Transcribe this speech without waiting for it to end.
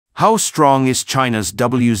How strong is China's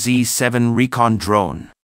WZ-7 Recon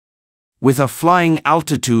drone? With a flying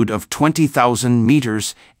altitude of 20,000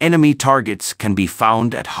 meters, enemy targets can be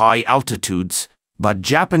found at high altitudes, but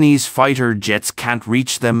Japanese fighter jets can't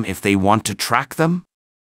reach them if they want to track them?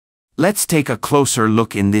 Let's take a closer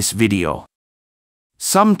look in this video.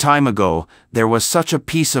 Some time ago, there was such a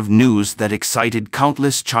piece of news that excited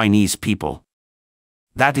countless Chinese people.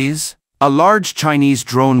 That is, a large Chinese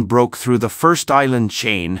drone broke through the first island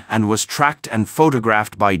chain and was tracked and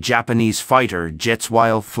photographed by Japanese fighter jets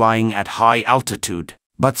while flying at high altitude.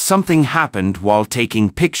 But something happened while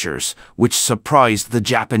taking pictures, which surprised the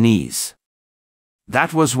Japanese.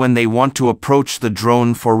 That was when they want to approach the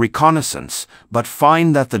drone for reconnaissance, but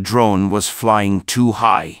find that the drone was flying too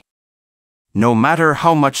high. No matter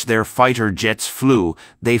how much their fighter jets flew,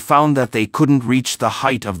 they found that they couldn't reach the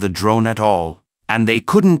height of the drone at all. And they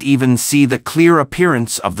couldn't even see the clear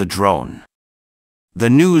appearance of the drone. The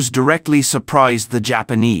news directly surprised the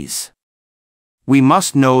Japanese. We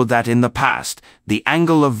must know that in the past, the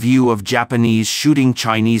angle of view of Japanese shooting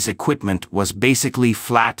Chinese equipment was basically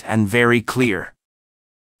flat and very clear.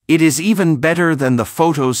 It is even better than the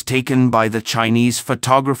photos taken by the Chinese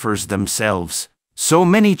photographers themselves. So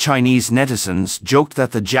many Chinese netizens joked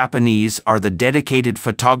that the Japanese are the dedicated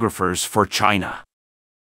photographers for China.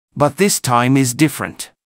 But this time is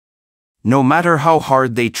different. No matter how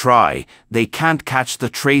hard they try, they can't catch the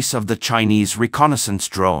trace of the Chinese reconnaissance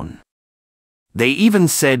drone. They even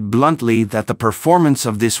said bluntly that the performance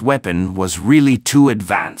of this weapon was really too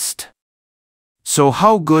advanced. So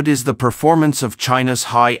how good is the performance of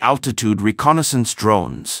China's high-altitude reconnaissance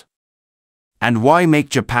drones? And why make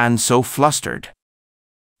Japan so flustered?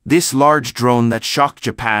 This large drone that shocked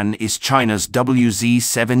Japan is China's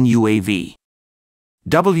WZ-7 UAV.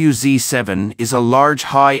 WZ-7 is a large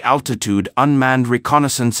high-altitude unmanned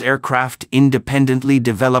reconnaissance aircraft independently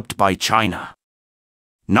developed by China.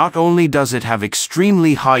 Not only does it have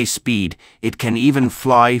extremely high speed, it can even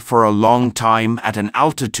fly for a long time at an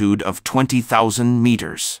altitude of 20,000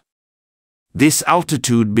 meters. This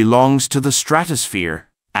altitude belongs to the stratosphere,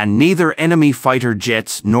 and neither enemy fighter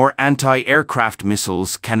jets nor anti-aircraft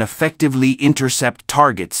missiles can effectively intercept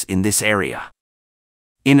targets in this area.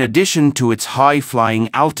 In addition to its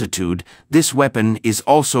high-flying altitude, this weapon is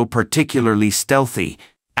also particularly stealthy,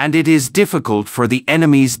 and it is difficult for the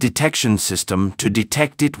enemy's detection system to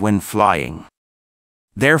detect it when flying.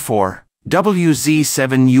 Therefore,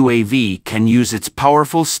 WZ-7 UAV can use its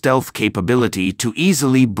powerful stealth capability to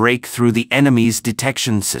easily break through the enemy's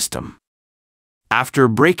detection system. After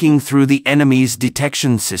breaking through the enemy's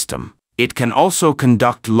detection system, it can also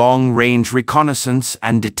conduct long-range reconnaissance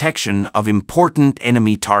and detection of important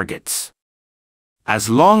enemy targets. As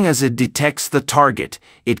long as it detects the target,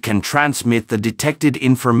 it can transmit the detected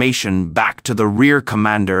information back to the rear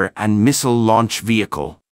commander and missile launch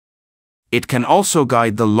vehicle. It can also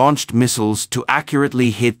guide the launched missiles to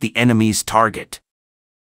accurately hit the enemy's target.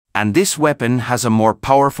 And this weapon has a more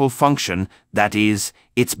powerful function, that is,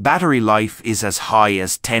 its battery life is as high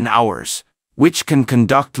as 10 hours. Which can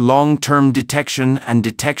conduct long-term detection and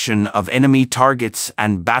detection of enemy targets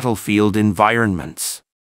and battlefield environments.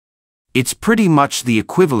 It's pretty much the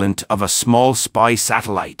equivalent of a small spy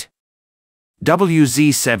satellite.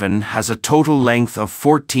 WZ-7 has a total length of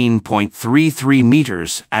 14.33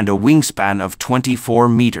 meters and a wingspan of 24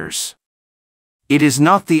 meters. It is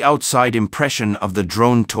not the outside impression of the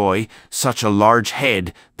drone toy, such a large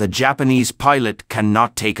head, the Japanese pilot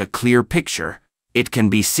cannot take a clear picture. It can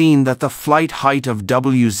be seen that the flight height of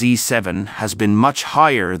WZ-7 has been much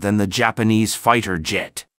higher than the Japanese fighter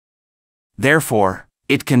jet. Therefore,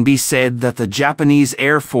 it can be said that the Japanese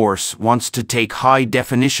Air Force wants to take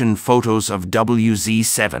high-definition photos of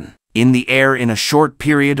WZ-7 in the air in a short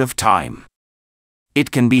period of time.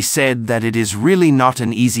 It can be said that it is really not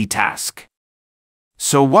an easy task.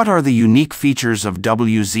 So what are the unique features of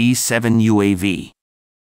WZ-7 UAV?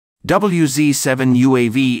 WZ-7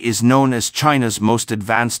 UAV is known as China's most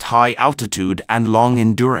advanced high-altitude and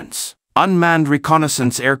long-endurance unmanned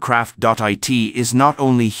reconnaissance aircraft. It is not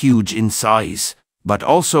only huge in size, but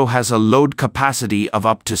also has a load capacity of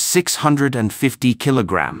up to 650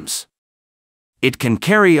 kilograms. It can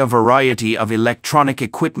carry a variety of electronic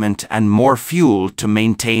equipment and more fuel to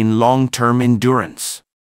maintain long-term endurance.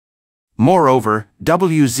 Moreover,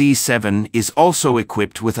 WZ-7 is also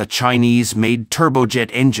equipped with a Chinese-made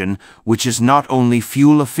turbojet engine, which is not only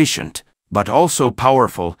fuel-efficient, but also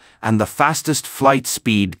powerful, and the fastest flight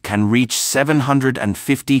speed can reach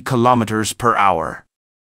 750 kilometers per hour.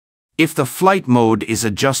 If the flight mode is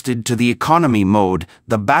adjusted to the economy mode,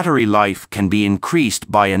 the battery life can be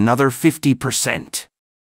increased by another 50%.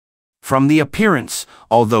 From the appearance,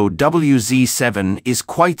 although WZ-7 is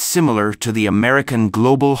quite similar to the American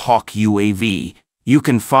Global Hawk UAV, you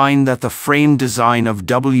can find that the frame design of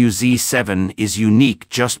WZ-7 is unique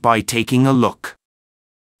just by taking a look.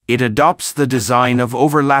 It adopts the design of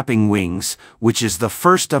overlapping wings, which is the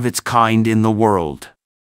first of its kind in the world.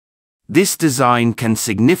 This design can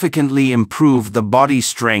significantly improve the body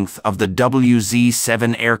strength of the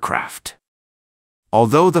WZ-7 aircraft.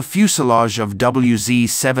 Although the fuselage of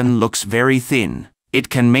WZ-7 looks very thin, it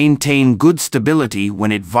can maintain good stability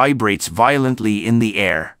when it vibrates violently in the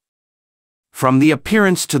air. From the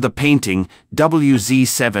appearance to the painting,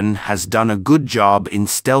 WZ-7 has done a good job in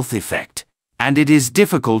stealth effect, and it is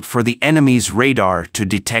difficult for the enemy's radar to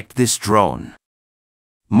detect this drone.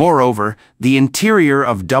 Moreover, the interior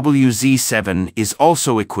of WZ-7 is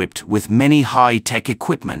also equipped with many high-tech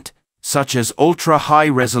equipment, such as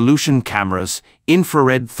ultra-high-resolution cameras,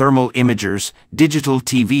 infrared thermal imagers, digital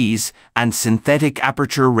TVs, and synthetic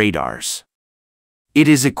aperture radars. It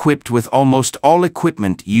is equipped with almost all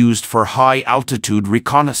equipment used for high-altitude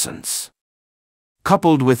reconnaissance.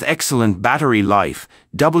 Coupled with excellent battery life,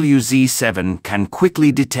 WZ-7 can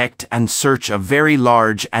quickly detect and search a very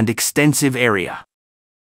large and extensive area.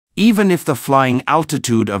 Even if the flying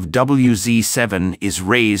altitude of WZ-7 is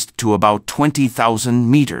raised to about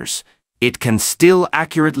 20,000 meters, it can still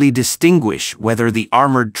accurately distinguish whether the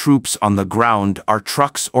armored troops on the ground are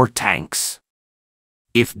trucks or tanks.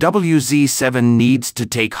 If WZ-7 needs to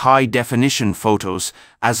take high-definition photos,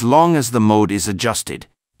 as long as the mode is adjusted,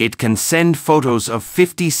 it can send photos of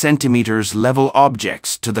 50 centimeters level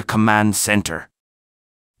objects to the command center.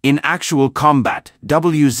 In actual combat,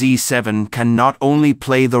 WZ-7 can not only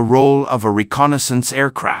play the role of a reconnaissance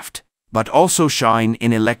aircraft, but also shine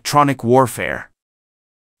in electronic warfare.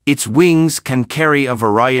 Its wings can carry a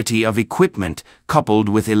variety of equipment coupled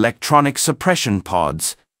with electronic suppression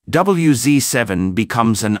pods. WZ-7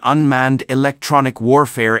 becomes an unmanned electronic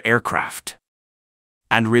warfare aircraft.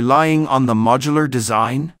 And relying on the modular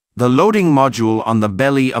design, the loading module on the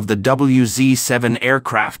belly of the WZ-7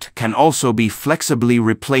 aircraft can also be flexibly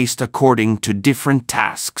replaced according to different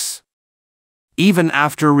tasks. Even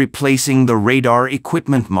after replacing the radar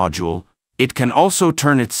equipment module, it can also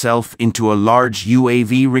turn itself into a large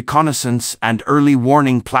UAV reconnaissance and early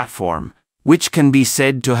warning platform, which can be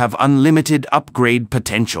said to have unlimited upgrade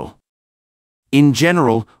potential. In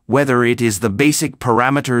general, whether it is the basic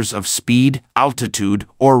parameters of speed, altitude,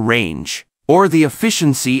 or range, or the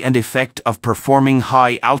efficiency and effect of performing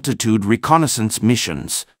high-altitude reconnaissance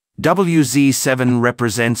missions, WZ-7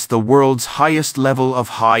 represents the world's highest level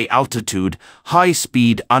of high-altitude,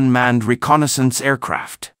 high-speed unmanned reconnaissance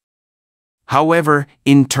aircraft. However,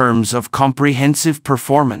 in terms of comprehensive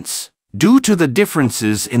performance, due to the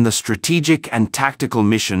differences in the strategic and tactical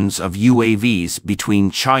missions of UAVs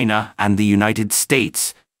between China and the United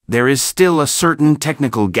States, there is still a certain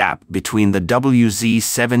technical gap between the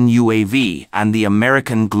WZ-7 UAV and the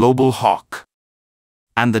American Global Hawk.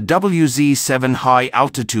 And the WZ-7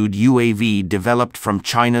 high-altitude UAV developed from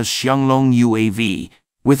China's Xianglong UAV,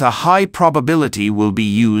 with a high probability will be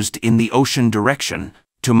used in the ocean direction,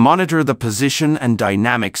 to monitor the position and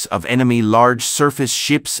dynamics of enemy large surface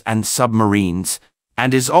ships and submarines,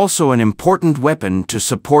 and is also an important weapon to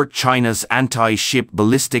support China's anti-ship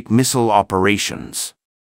ballistic missile operations.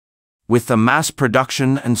 With the mass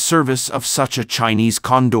production and service of such a Chinese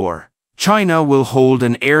Condor, China will hold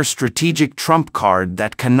an air strategic trump card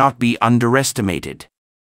that cannot be underestimated.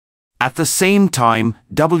 At the same time,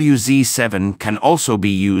 WZ-7 can also be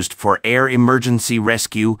used for air emergency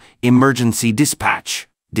rescue, emergency dispatch,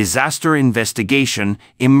 disaster investigation,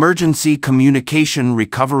 emergency communication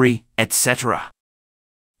recovery, etc.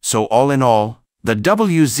 So all in all, the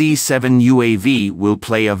WZ-7 UAV will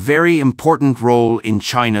play a very important role in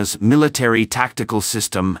China's military tactical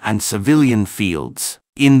system and civilian fields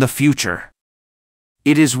in the future.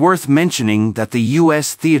 It is worth mentioning that the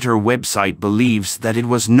US Theater website believes that it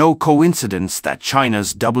was no coincidence that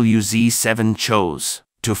China's WZ-7 chose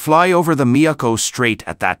to fly over the Miyako Strait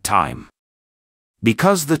at that time.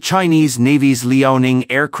 Because the Chinese Navy's Liaoning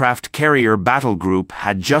aircraft carrier battle group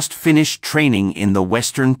had just finished training in the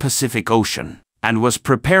Western Pacific Ocean and was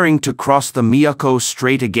preparing to cross the Miyako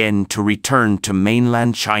Strait again to return to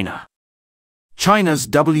mainland China. China's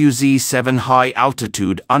WZ-7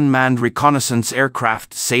 high-altitude unmanned reconnaissance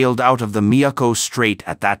aircraft sailed out of the Miyako Strait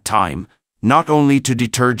at that time, not only to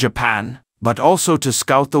deter Japan, but also to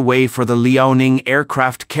scout the way for the Liaoning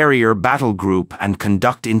aircraft carrier battle group and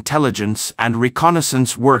conduct intelligence and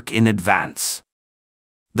reconnaissance work in advance.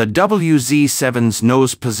 The WZ-7's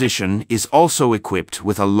nose position is also equipped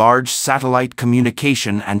with a large satellite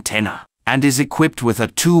communication antenna, and is equipped with a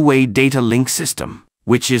two-way data link system,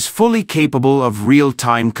 which is fully capable of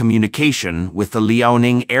real-time communication with the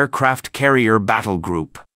Liaoning aircraft carrier battle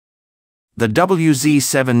group. The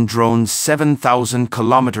WZ-7 drone's 7,000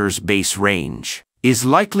 kilometers base range is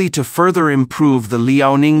likely to further improve the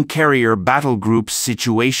Liaoning carrier battle group's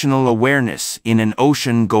situational awareness in an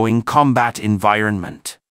ocean-going combat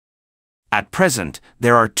environment. At present,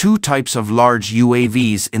 there are two types of large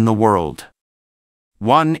UAVs in the world.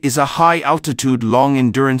 One is a high-altitude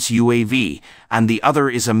long-endurance UAV, and the other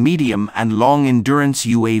is a medium and long-endurance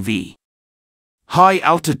UAV.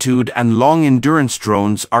 High-altitude and long-endurance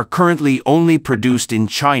drones are currently only produced in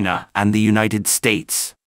China and the United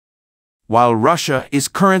States. While Russia is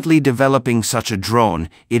currently developing such a drone,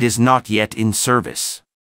 it is not yet in service.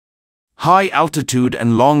 High-altitude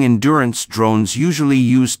and long-endurance drones usually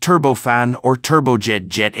use turbofan or turbojet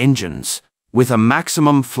jet engines, with a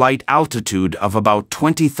maximum flight altitude of about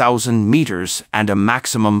 20,000 meters and a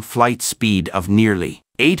maximum flight speed of nearly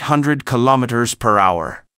 800 kilometers per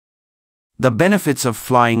hour. The benefits of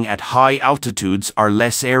flying at high altitudes are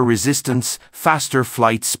less air resistance, faster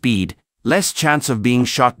flight speed, less chance of being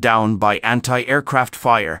shot down by anti-aircraft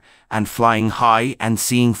fire, and flying high and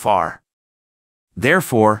seeing far.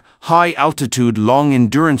 Therefore, high-altitude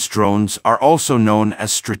long-endurance drones are also known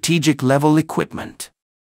as strategic-level equipment.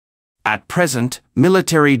 At present,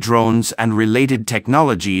 military drones and related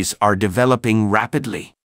technologies are developing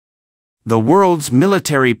rapidly. The world's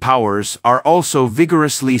military powers are also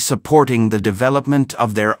vigorously supporting the development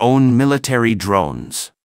of their own military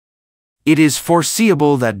drones. It is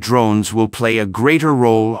foreseeable that drones will play a greater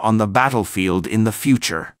role on the battlefield in the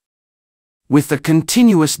future. With the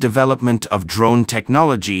continuous development of drone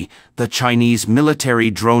technology, the Chinese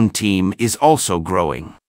military drone team is also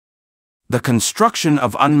growing. The construction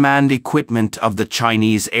of unmanned equipment of the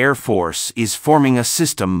Chinese Air Force is forming a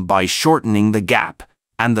system by shortening the gap,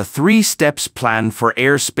 and the 3 steps plan for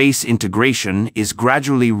airspace integration is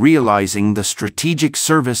gradually realizing the strategic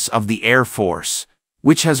service of the Air Force,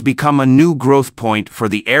 which has become a new growth point for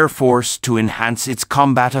the Air Force to enhance its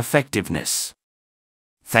combat effectiveness.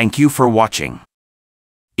 Thank you for watching.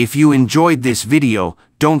 If you enjoyed this video,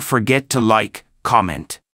 don't forget to like,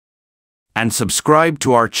 comment, and subscribe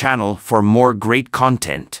to our channel for more great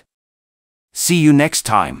content. See you next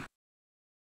time.